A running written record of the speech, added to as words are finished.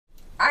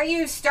I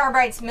use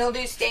Brite's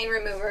Mildew Stain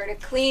Remover to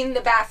clean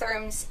the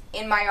bathrooms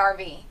in my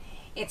RV.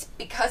 It's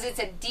because it's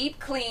a deep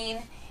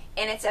clean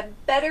and it's a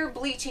better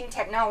bleaching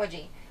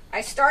technology.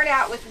 I start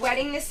out with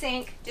wetting the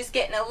sink, just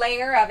getting a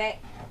layer of it.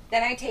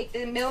 Then I take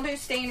the mildew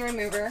stain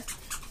remover,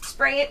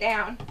 spray it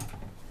down.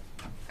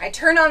 I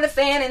turn on the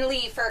fan and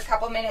leave for a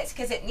couple minutes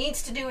because it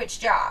needs to do its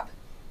job.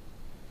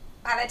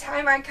 By the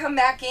time I come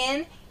back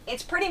in,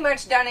 it's pretty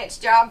much done its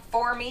job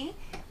for me.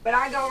 But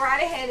I go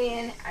right ahead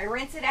in, I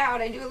rinse it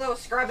out, I do a little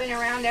scrubbing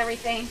around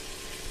everything.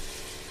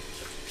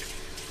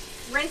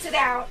 Rinse it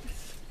out.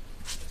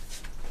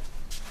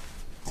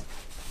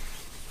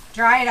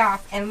 Dry it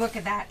off, and look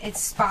at that, it's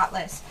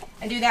spotless.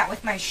 I do that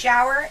with my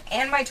shower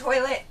and my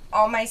toilet,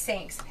 all my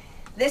sinks.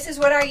 This is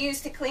what I use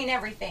to clean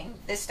everything.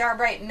 The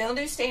Brite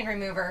Mildew Stain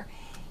Remover.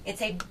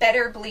 It's a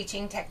better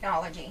bleaching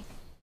technology.